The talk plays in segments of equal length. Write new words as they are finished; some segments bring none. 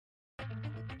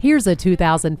Here's a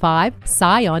 2005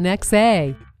 Scion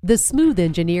XA. The smooth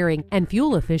engineering and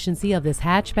fuel efficiency of this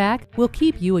hatchback will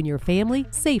keep you and your family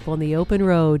safe on the open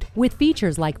road, with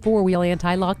features like four-wheel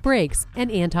anti-lock brakes and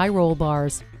anti-roll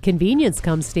bars. Convenience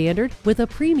comes standard with a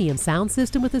premium sound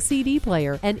system with a CD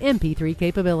player and MP3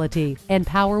 capability, and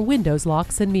power windows,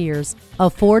 locks, and mirrors.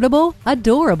 Affordable,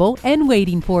 adorable, and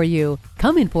waiting for you.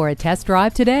 Come in for a test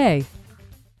drive today.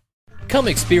 Come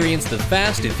experience the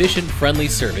fast, efficient, friendly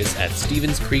service at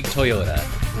Stevens Creek Toyota.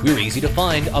 We're easy to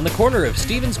find on the corner of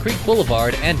Stevens Creek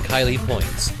Boulevard and Kiley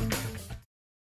Points.